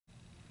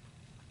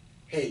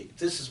Hey,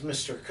 this is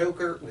Mr.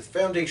 Coker with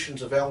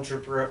Foundations of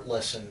Algebra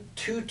Lesson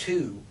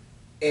 2.2,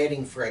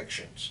 Adding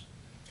Fractions.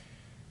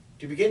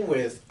 To begin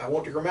with, I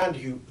want to remind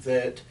you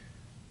that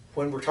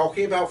when we're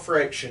talking about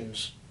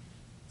fractions,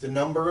 the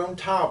number on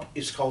top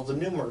is called the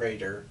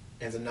numerator,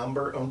 and the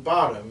number on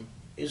bottom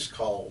is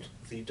called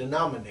the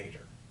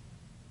denominator.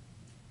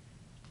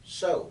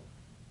 So,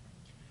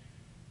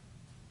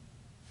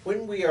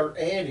 when we are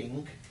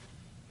adding,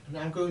 and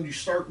I'm going to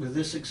start with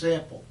this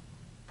example,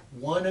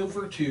 1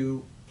 over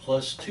 2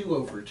 plus 2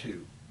 over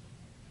 2.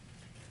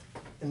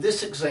 In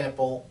this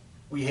example,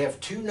 we have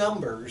two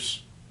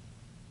numbers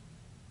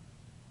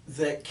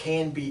that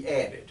can be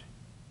added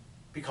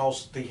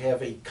because they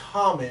have a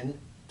common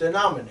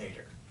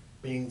denominator,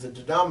 meaning the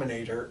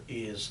denominator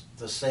is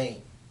the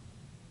same.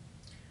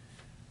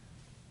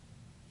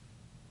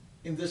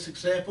 In this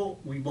example,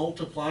 we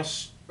multiply,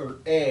 or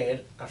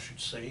add, I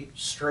should say,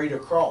 straight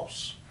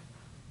across.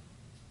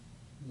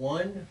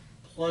 1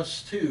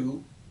 plus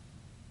 2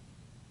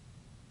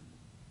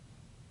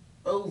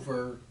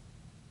 over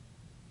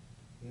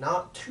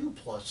not 2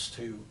 plus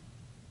 2,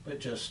 but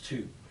just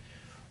 2.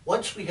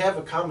 Once we have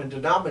a common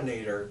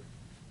denominator,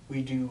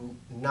 we do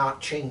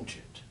not change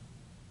it.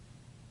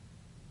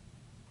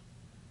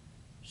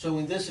 So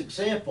in this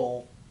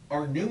example,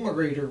 our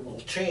numerator will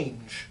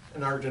change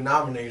and our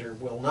denominator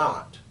will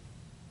not.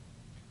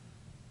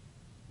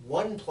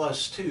 1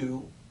 plus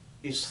 2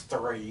 is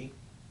 3,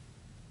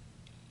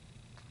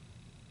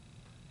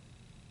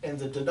 and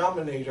the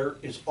denominator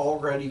is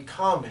already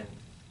common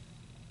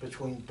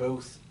between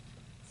both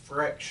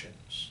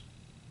fractions.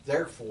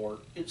 Therefore,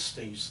 it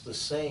stays the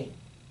same.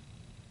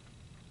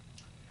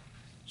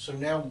 So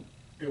now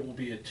it will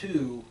be a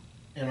 2,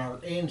 and our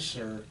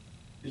answer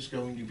is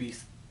going to be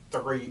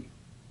 3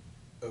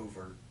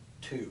 over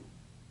 2.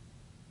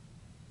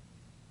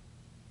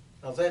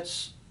 Now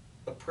that's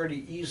a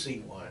pretty easy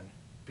one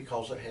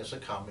because it has a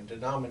common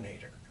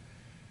denominator.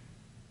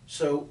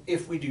 So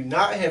if we do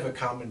not have a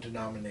common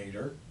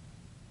denominator,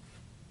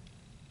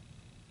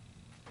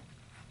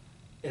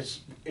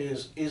 as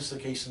is the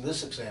case in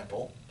this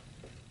example,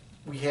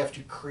 we have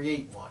to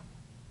create one.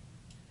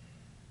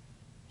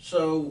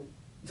 So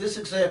this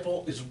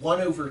example is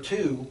 1 over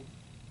 2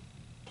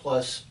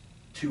 plus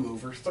 2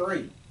 over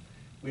 3.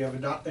 We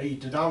have a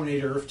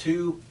denominator of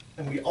 2,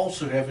 and we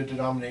also have a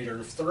denominator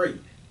of 3.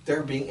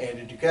 They're being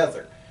added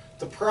together.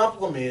 The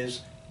problem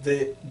is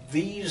that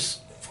these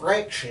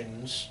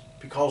fractions,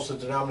 because the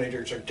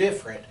denominators are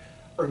different,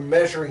 are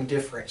measuring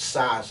different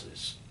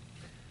sizes.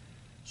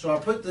 So I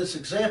put this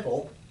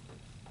example,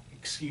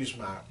 excuse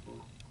my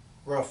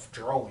rough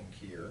drawing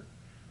here,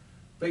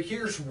 but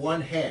here's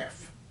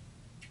 1/2.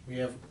 We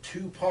have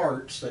two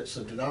parts, that's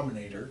the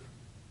denominator,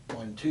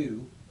 1,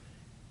 2,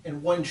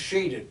 and one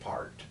shaded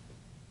part,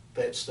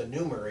 that's the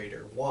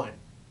numerator, 1.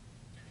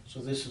 So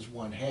this is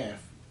 1/2,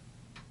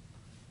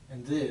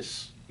 and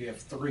this, we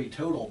have 3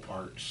 total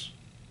parts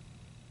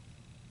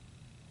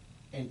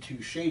and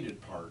 2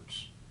 shaded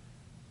parts,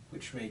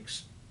 which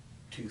makes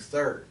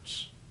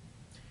 2/3.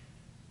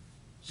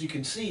 As you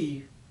can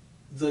see,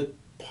 the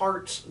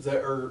parts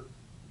that are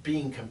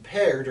being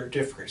compared are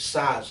different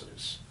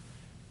sizes.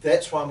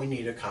 That's why we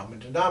need a common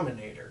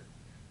denominator,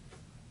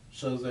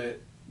 so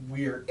that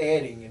we are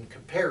adding and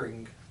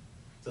comparing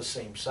the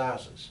same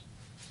sizes.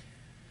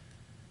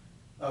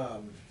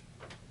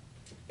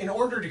 In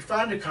order to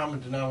find a common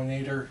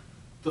denominator,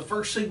 the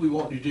first thing we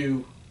want to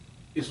do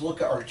is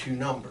look at our two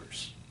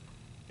numbers.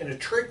 And a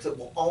trick that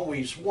will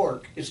always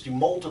work is to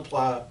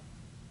multiply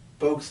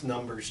both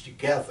numbers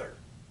together.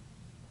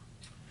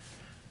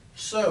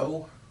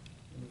 So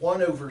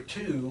 1 over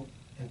 2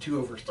 and 2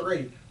 over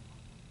 3,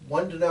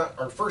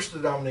 our first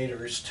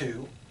denominator is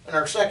 2 and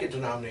our second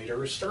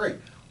denominator is 3.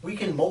 We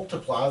can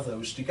multiply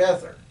those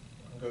together.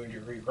 I'm going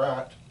to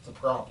rewrite the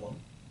problem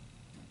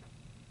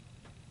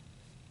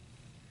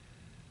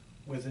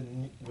with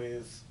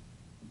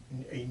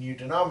a new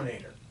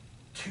denominator.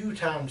 2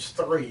 times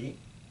 3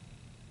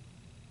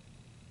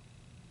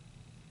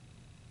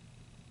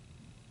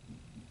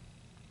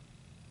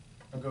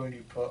 I'm going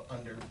to put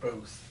under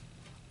both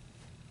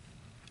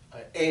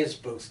as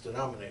both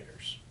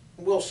denominators.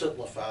 We'll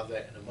simplify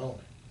that in a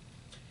moment.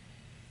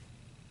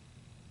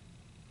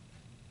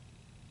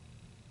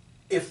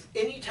 If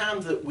any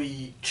time that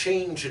we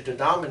change a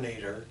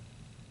denominator,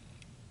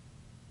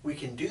 we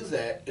can do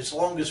that as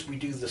long as we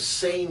do the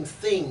same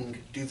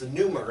thing to the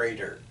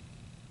numerator,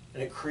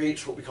 and it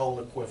creates what we call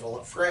an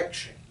equivalent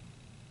fraction.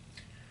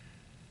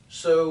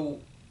 So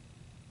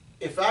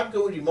if I'm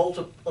going to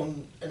multiply,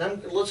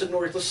 let's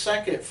ignore the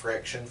second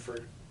fraction for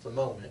the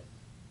moment.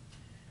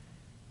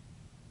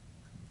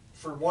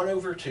 For 1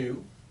 over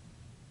 2,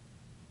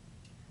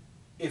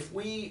 if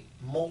we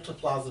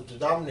multiply the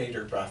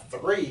denominator by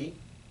 3,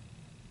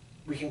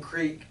 we can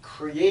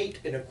create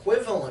an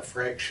equivalent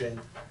fraction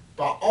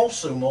by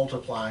also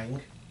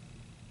multiplying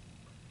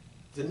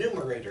the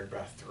numerator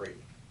by 3.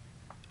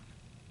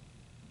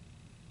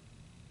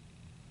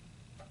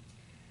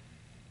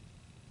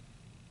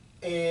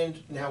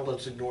 And now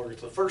let's ignore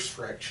the first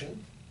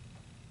fraction.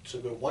 So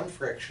go one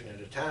fraction at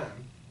a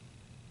time.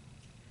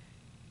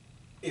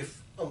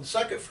 if on the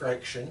second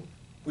fraction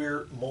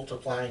we're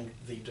multiplying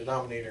the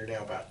denominator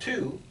now by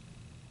 2,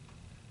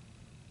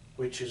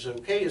 which is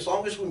okay as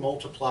long as we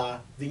multiply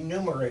the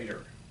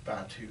numerator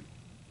by 2.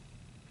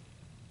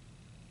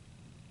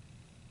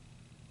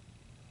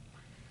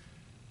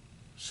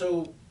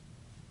 So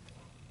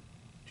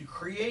to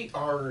create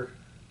our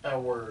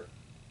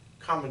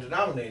common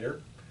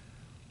denominator,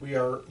 we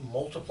are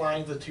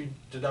multiplying the two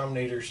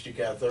denominators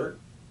together,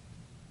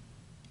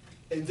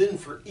 and then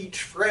for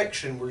each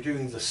fraction we're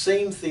doing the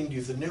same thing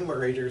to the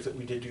numerator that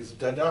we did to the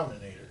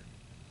denominator.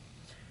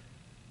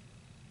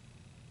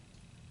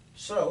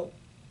 So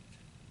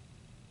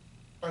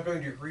I'm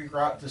going to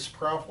rewrite this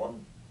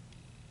problem.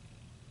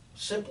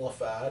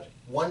 Simplified,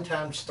 1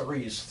 times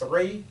 3 is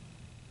 3,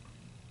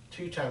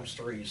 2 times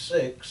 3 is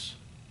 6,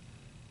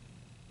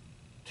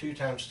 2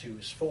 times 2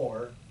 is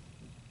 4,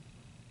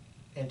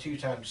 and 2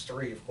 times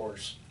 3, of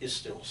course, is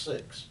still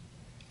 6.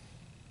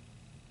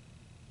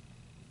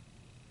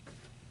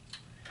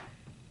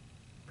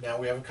 Now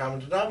we have a common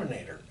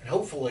denominator, and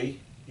hopefully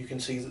you can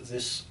see that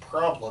this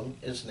problem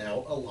is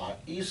now a lot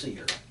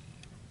easier.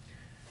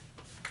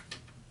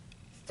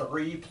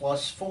 3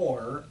 plus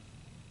 4,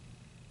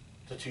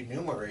 the two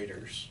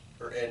numerators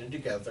are added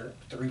together.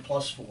 3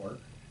 plus 4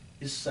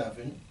 is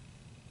 7.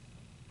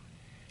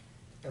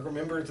 And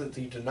remember that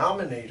the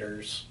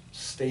denominators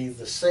stay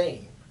the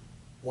same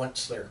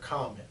once they're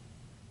common.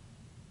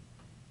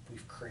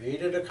 We've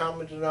created a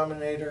common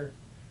denominator,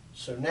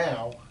 so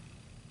now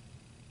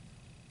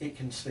it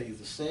can stay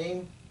the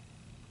same.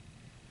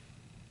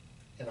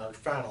 And our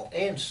final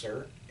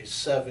answer is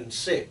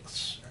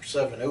 7/6, or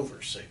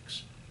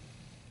 7/6.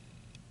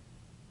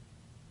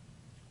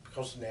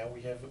 Because now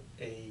we have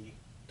a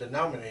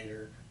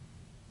denominator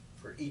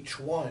for each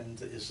one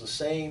that is the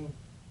same,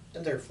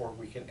 and therefore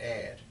we can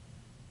add.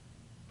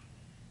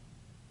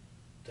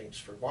 Thanks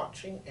for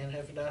watching, and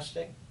have a nice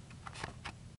day.